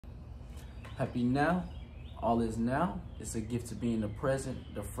Happy now. All is now. It's a gift to be in the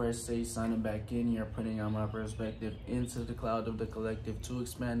present. The fresh sage signing back in here, putting out my perspective into the cloud of the collective to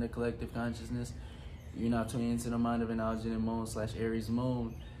expand the collective consciousness. You're now tuning into the mind of an Algerian moon / Aries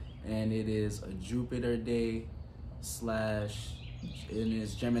moon. And it is a Jupiter day / it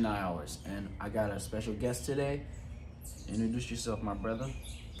is Gemini hours. And I got a special guest today. Introduce yourself, my brother.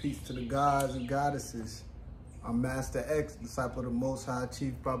 Peace to the gods and goddesses. I'm Master X, disciple of the Most High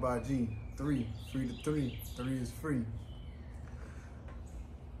Chief Babaji. 3, free to 3. 3 is free.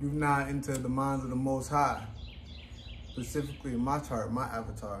 You've now entered the minds of the Most High. Specifically in my chart, my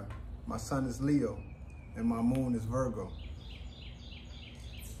avatar. My sun is Leo, and my moon is Virgo.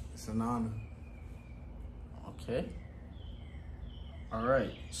 It's an honor. Okay. All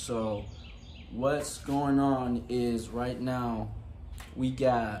right. So what's going on is right now we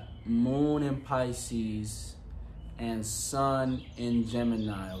got moon in Pisces and sun in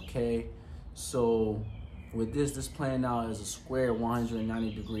Gemini, okay? So with this playing out as a square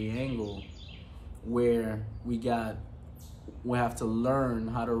 190-degree angle where we have to learn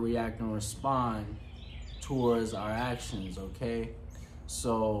how to react and respond towards our actions, okay?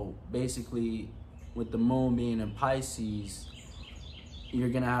 So basically with the moon being in Pisces, you're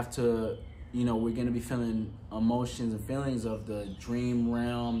gonna have to, we're gonna be feeling emotions and feelings of the dream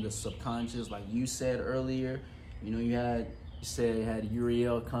realm, the subconscious, like you said earlier. You said you had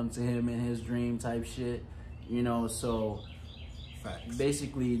Uriel come to him in his dream type shit. So Facts.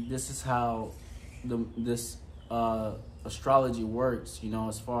 Basically this is how this astrology works,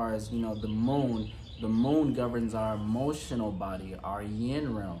 as far as, the moon governs our emotional body, our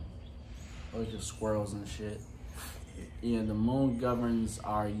yin realm. Those are just squirrels and shit. Yeah, the moon governs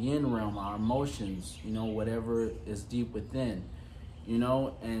our yin realm, our emotions, whatever is deep within,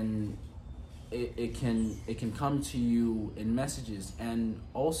 and it can come to you in messages. And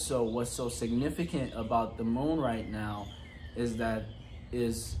also what's so significant about the moon right now is that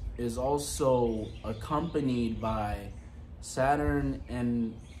is also accompanied by Saturn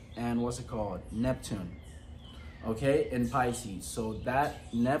and what's it called? Neptune. Okay, in Pisces. So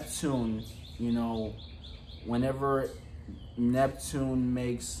that Neptune, whenever Neptune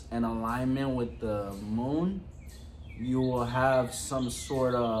makes an alignment with the moon, you will have some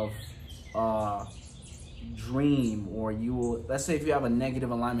sort of dream, or let's say if you have a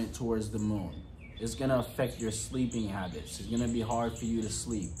negative alignment towards the moon, it's gonna affect your sleeping habits. It's gonna be hard for you to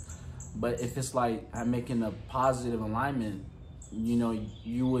sleep. But if it's like I'm making a positive alignment,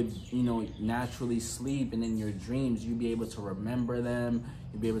 you would, naturally sleep, and in your dreams, you'd be able to remember them,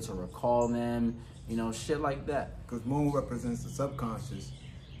 you'd be able to recall them, shit like that. Because moon represents the subconscious,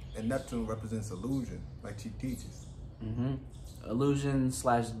 and Neptune represents illusion, like she teaches. Mm-hmm. Illusion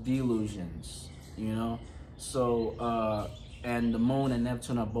 / delusions, So, and the moon and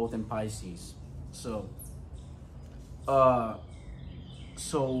Neptune are both in Pisces. So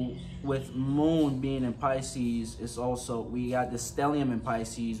with moon being in Pisces, it's also, we got the stellium in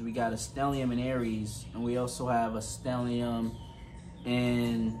Pisces, we got a stellium in Aries, and we also have a stellium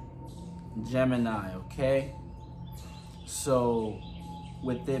in Gemini, okay? So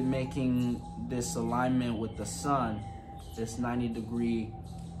with it making this alignment with the sun, this 90-degree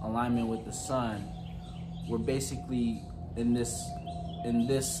alignment with the sun, we're basically in this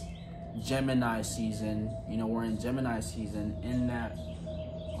Gemini season, we're in Gemini season. In that,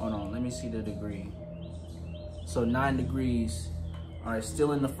 hold on, let me see the degree. So 9 degrees, all right,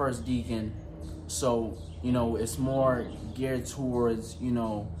 still in the first decan. So, it's more geared towards,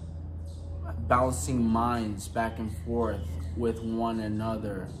 bouncing minds back and forth with one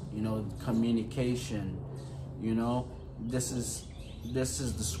another, communication, This is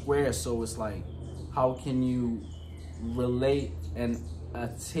the square, so it's like, how can you relate and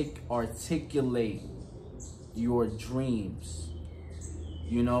articulate your dreams,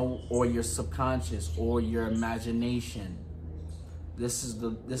 or your subconscious or your imagination? This is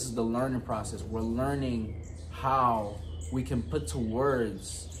the learning process. We're learning how we can put to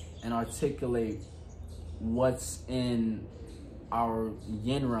words and articulate what's in our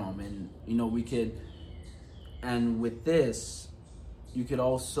yin realm, and we could. And with this, you could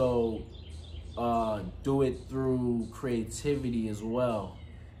also do it through creativity as well.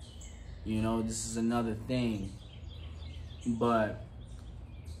 This is another thing.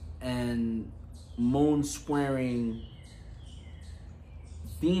 And moon squaring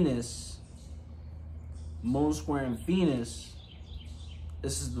Venus,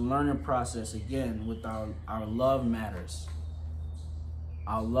 this is the learning process again with our love matters.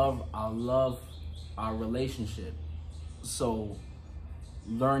 Our relationship. So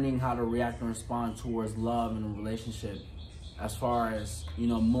learning how to react and respond towards love and a relationship as far as, you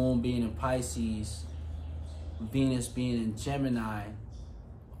know, moon being in Pisces, Venus being in Gemini.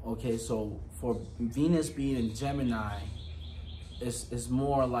 Okay, so for Venus being in Gemini, it's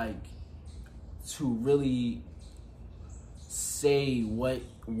more like to really say what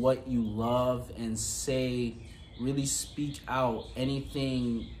you love, and say, really speak out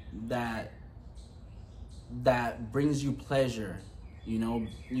anything that brings you pleasure. You know,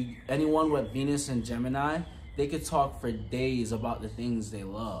 anyone with Venus and Gemini, they could talk for days about the things they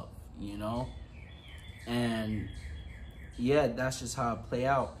love, you know? And yeah, that's just how it play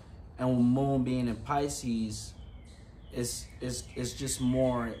out. And with moon being in Pisces, it's just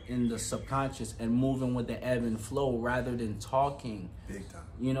more in the subconscious and moving with the ebb and flow rather than talking. Big time.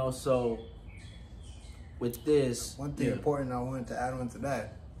 You know, so with this, one thing important I wanted to add on to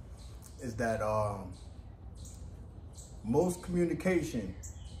that is that most communication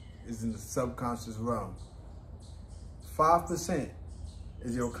is in the subconscious realm. 5%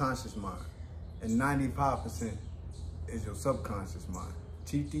 is your conscious mind, and 95% is your subconscious mind.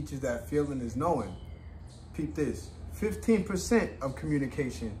 Chief teaches that feeling is knowing. Peep this. 15% of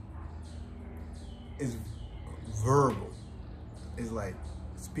communication is verbal. It's like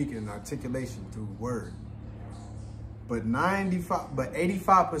speaking and articulation through word. But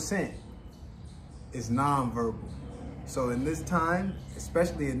 85% is nonverbal. So in this time,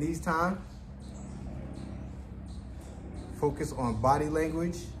 especially in these times, focus on body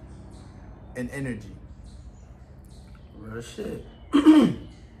language and energy. Real shit.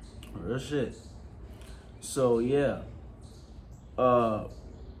 Real shit. So yeah,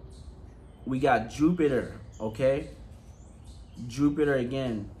 we got Jupiter, okay? Jupiter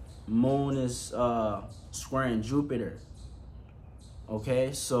again, moon is squaring Jupiter,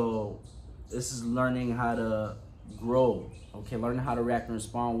 okay? So this is learning how to grow, okay? Learning how to react and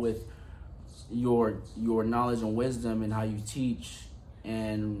respond with your knowledge and wisdom, and how you teach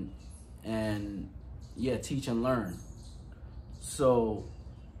and yeah, teach and learn. So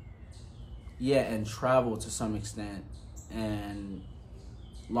yeah, and travel to some extent, and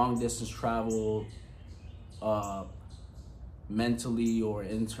long distance travel, mentally or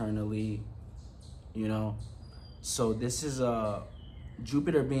internally, you know. So this is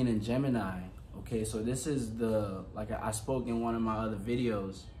Jupiter being in Gemini, okay? So this is the, like I spoke in one of my other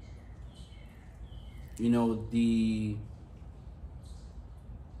videos, you know, the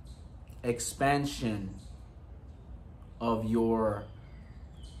expansion of your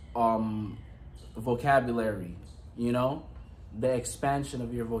vocabulary, you know, the expansion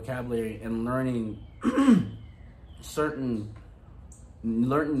of your vocabulary and learning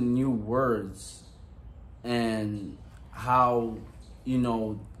learning new words, and how, you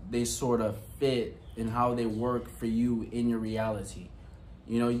know, they sort of fit and how they work for you in your reality.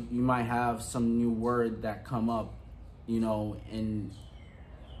 You know, you might have some new word that come up, you know, and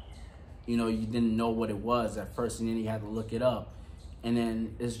you know, you didn't know what it was at first, and then you had to look it up, and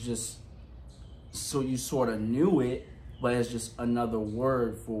then it's just, so you sort of knew it, but it's just another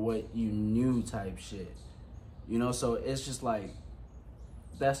word for what you knew type shit, you know. So it's just like,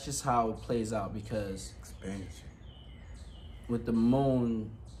 that's just how it plays out, because Expansion. with the moon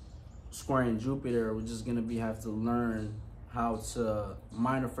squaring Jupiter, we're just gonna have to learn how to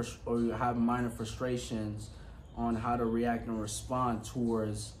have minor frustrations on how to react and respond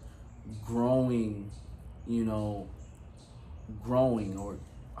towards growing, you know, or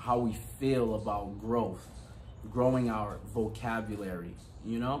how we feel about growth, growing our vocabulary,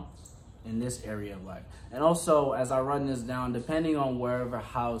 you know, in this area of life. And also, as I run this down, depending on wherever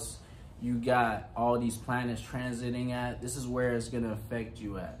house you got all these planets transiting at, this is where it's gonna affect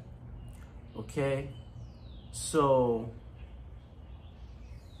you at, okay? So,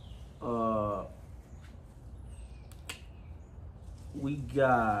 we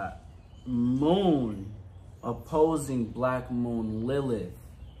got moon opposing black moon Lilith,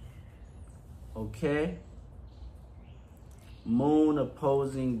 okay? Moon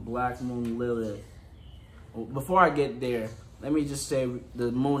opposing black moon Lilith. Before I get there, let me just say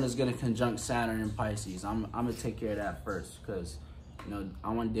the moon is going to conjunct Saturn in Pisces. I'm going to take care of that first, because, you know,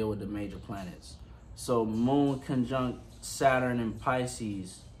 I want to deal with the major planets. So moon conjunct Saturn in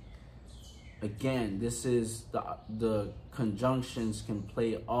Pisces. Again, this is the conjunctions can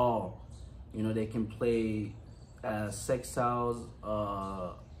play all, you know, they can play sextiles,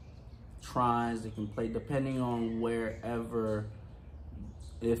 trines, they can play depending on wherever,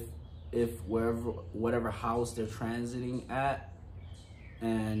 whatever house they're transiting at,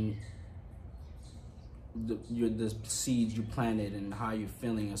 and the seeds you planted and how you're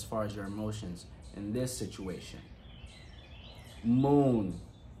feeling as far as your emotions in this situation. Moon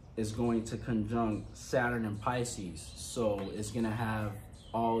is going to conjunct Saturn and Pisces. So it's going to have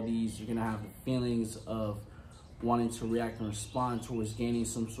all these, you're going to have the feelings of wanting to react and respond towards gaining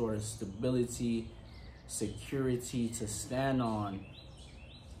some sort of stability, security to stand on,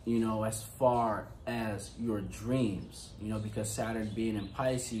 you know, as far as your dreams, you know, because Saturn being in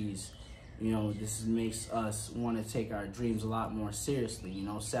Pisces, you know, this makes us want to take our dreams a lot more seriously. You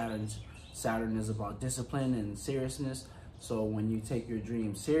know, Saturn is about discipline and seriousness. So when you take your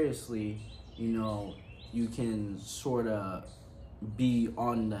dreams seriously, you know, you can sort of be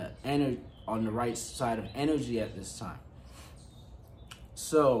on the right side of energy at this time.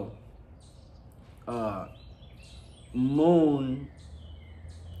 So, Moon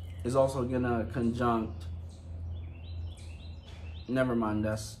is also gonna conjunct. Never mind,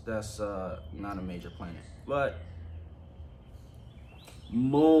 that's not a major planet. But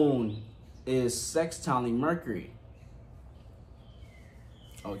Moon is sextiling Mercury.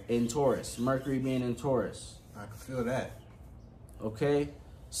 Oh, in Taurus. Mercury being in Taurus. I can feel that. Okay,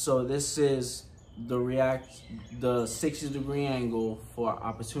 so this is the 60-degree angle for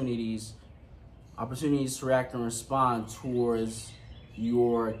opportunities to react and respond towards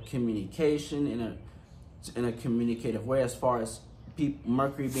your communication in a communicative way. As far as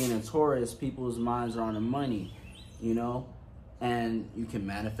Mercury being in Taurus, people's minds are on the money, you know, and you can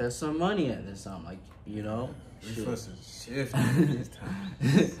manifest some money at this time, like, you know. Resources shift this time.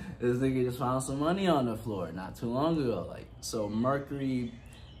 This nigga just found some money on the floor not too long ago. Like, so Mercury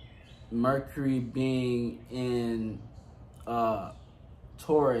being in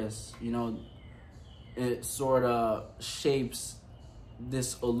Taurus, you know, it sort of shapes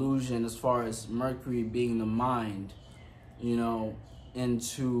this illusion as far as Mercury being the mind, you know,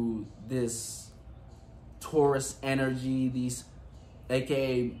 into this Taurus energy, these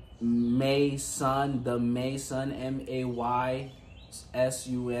aka May Sun, the May Sun, MAYSUN,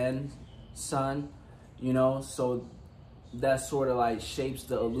 Sun, you know, so that sort of like shapes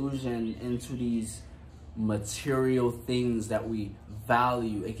the illusion into these material things that we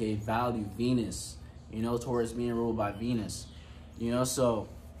value, aka value Venus, you know, Taurus being ruled by Venus, you know, so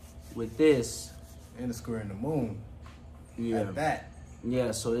with this. And the square in the moon. Yeah. At that. Yeah,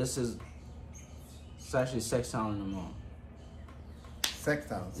 so it's actually sextile in the moon.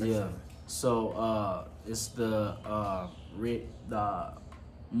 Sextile. Yeah. So it's the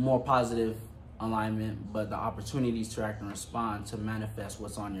more positive alignment, but the opportunities to act and respond to manifest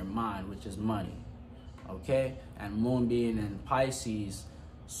what's on your mind, which is money. Okay? And Moon being in Pisces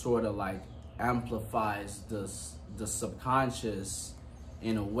sort of like amplifies the subconscious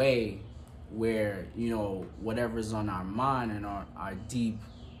in a way where, you know, whatever's on our mind and our deep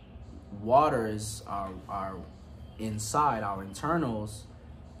waters, our inside, our internals,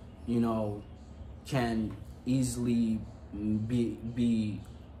 you know, can easily be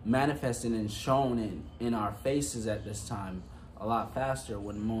manifested and shown in our faces at this time a lot faster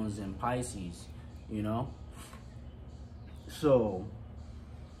when Moon's in Pisces, you know. So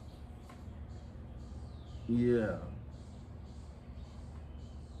yeah,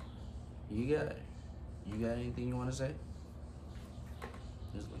 you got anything you want to say?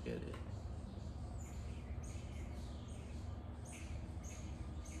 Just look at it.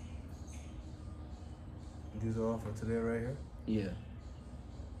 These are all for today right here? Yeah.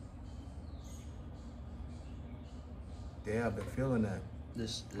 Yeah, I've been feeling that.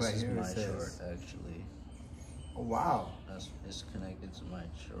 This right is here my it says, chart, actually. Oh, wow. It's connected to my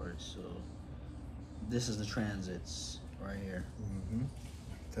chart, so this is the transits right here. Mm-hmm.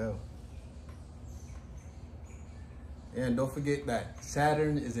 So. And don't forget that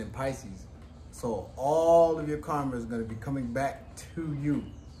Saturn is in Pisces. So all of your karma is going to be coming back to you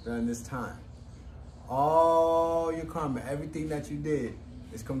during this time. All your karma, everything that you did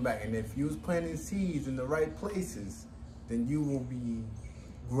is coming back. And if you was planting seeds in the right places, then you will be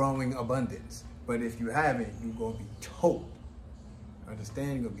growing abundance. But if you haven't, you're going to be choked.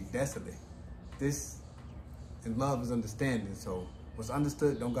 Understand? You're going to be desolate. This in love is understanding. So what's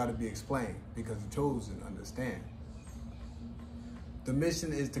understood don't got to be explained because the chosen understand. The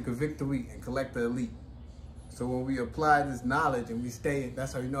mission is to convict the weak and collect the elite. So when we apply this knowledge and we stay,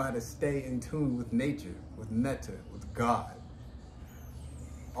 that's how you know how to stay in tune with nature, with nectar, with God.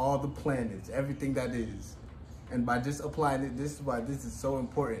 All the planets, everything that is. And by just applying it, this is why this is so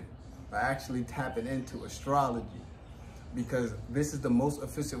important. By actually tapping into astrology. Because this is the most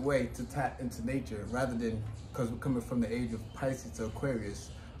efficient way to tap into nature rather than, because we're coming from the age of Pisces to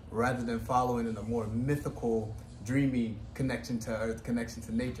Aquarius, rather than following in a more mythical, dreamy connection to earth, connection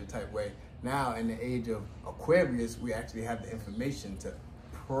to nature type way. Now in the age of Aquarius, we actually have the information to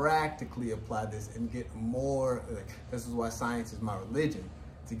practically apply this and get more, like, this is why science is my religion,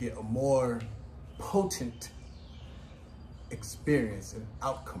 to get a more potent experience and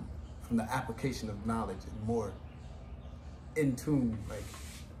outcome from the application of knowledge, and more in tune, like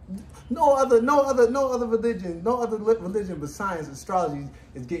no other religion but science, astrology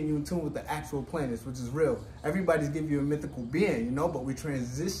is getting you in tune with the actual planets, which is real. Everybody's giving you a mythical being, you know, but we're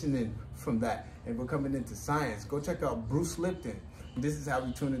transitioning from that and we're coming into science. Go check out Bruce Lipton. This is how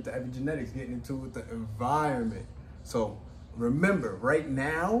we tune into epigenetics, getting into with the environment. So remember, right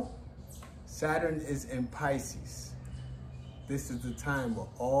now, Saturn is in Pisces. This is the time where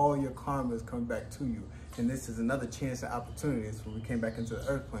all your karma is coming back to you. And this is another chance at opportunities when we came back into the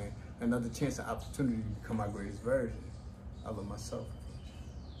earth plane, another chance at opportunity to become my greatest version. I love myself.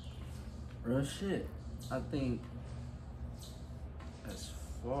 Real shit. I think as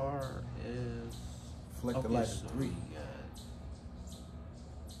far as... Flick the light is 3.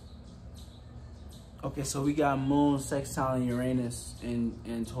 Okay, so we got Moon, sextile, Uranus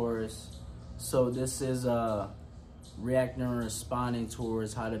in Taurus. So this is reacting and responding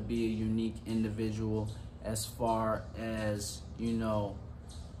towards how to be a unique individual as far as, you know,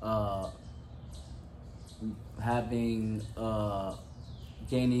 having,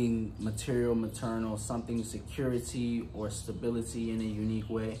 gaining material, maternal, something security or stability in a unique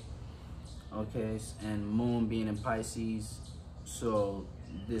way. Okay, and Moon being in Pisces. So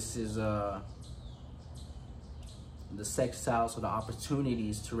this is the sextile, so the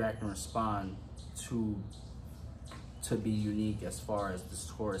opportunities to react and respond to be unique as far as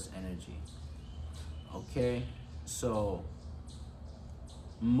this Taurus energy. Okay, so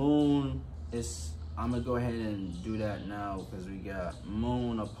Moon is, I'm gonna go ahead and do that now because we got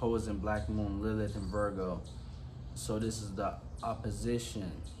Moon opposing Black Moon, Lilith, and Virgo. So this is the opposition.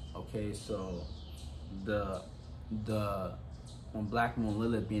 Okay, so when Black Moon,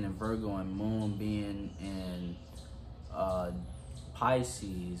 Lilith being in Virgo and Moon being in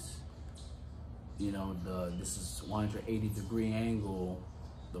Pisces, you know, this is 180-degree angle,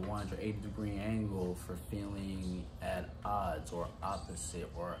 the 180-degree angle for feeling at odds or opposite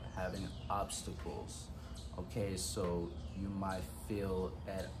or having obstacles. Okay, so you might feel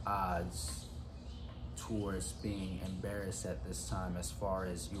at odds towards being embarrassed at this time as far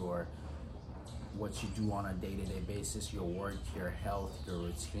as what you do on a day-to-day basis, your work, your health, your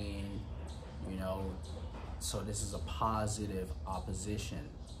routine, you know. So this is a positive opposition,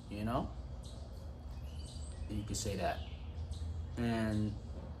 you know? You could say that. And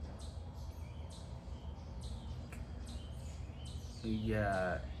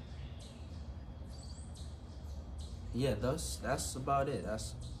yeah, that's about it. I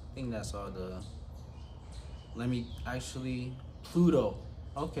think that's all the, let me actually, Pluto.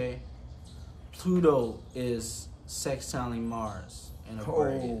 Okay. Pluto is sextiling Mars in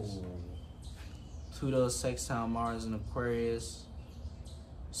Aquarius. Oh. Pluto sextile Mars in Aquarius.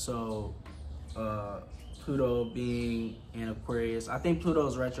 So Pluto being in Aquarius, I think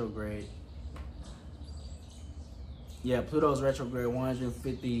Pluto's retrograde. Yeah, Pluto's retrograde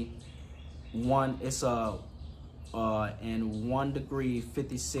 151. It's in 1 degree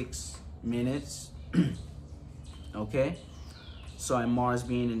 56 minutes. Okay, so and Mars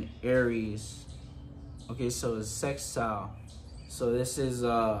being in Aries. Okay, so it's sextile. So this is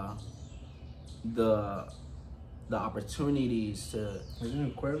the opportunities to. Is it in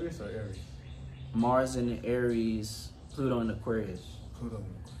Aquarius or Aries? Mars in Aries, Pluto in Aquarius. Pluto.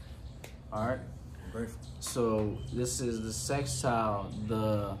 All right. I'm grateful. So this is the sextile,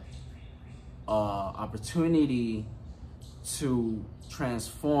 the opportunity to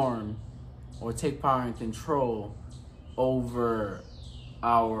transform or take power and control over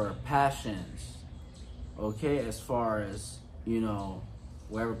our passions. Okay, as far as, you know,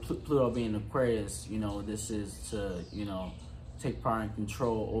 wherever Pluto being Aquarius, you know, this is to, you know, take power and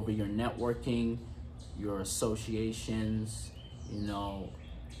control over your networking, your associations, you know.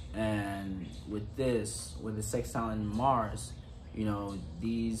 And with this, with the sextile and Mars, you know,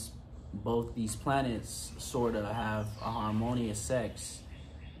 both these planets sort of have a harmonious sex,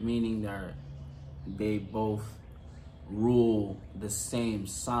 meaning they both rule the same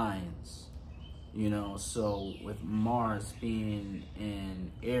signs, you know. So with Mars being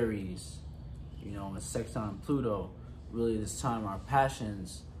in Aries, you know, and sextile and Pluto, really this time our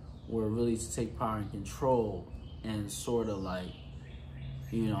passions were really to take power and control and sort of like,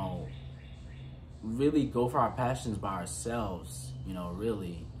 you know, really go for our passions by ourselves, you know,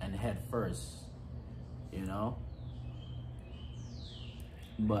 really, and head first, you know.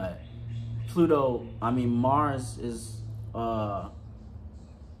 But Mars is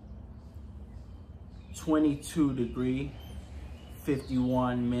 22 degree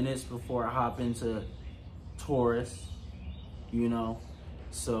 51 minutes before I hop into Taurus, you know.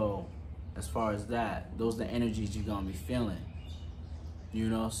 So as far as that, those are the energies you're gonna be feeling. You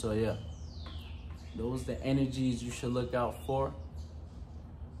know, so yeah. Those are the energies you should look out for.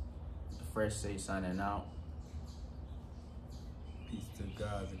 The first say signing out. Peace to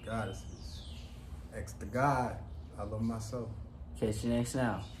gods and goddesses. X to God. I love myself. Catch you next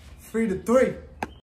now. 3 to 3.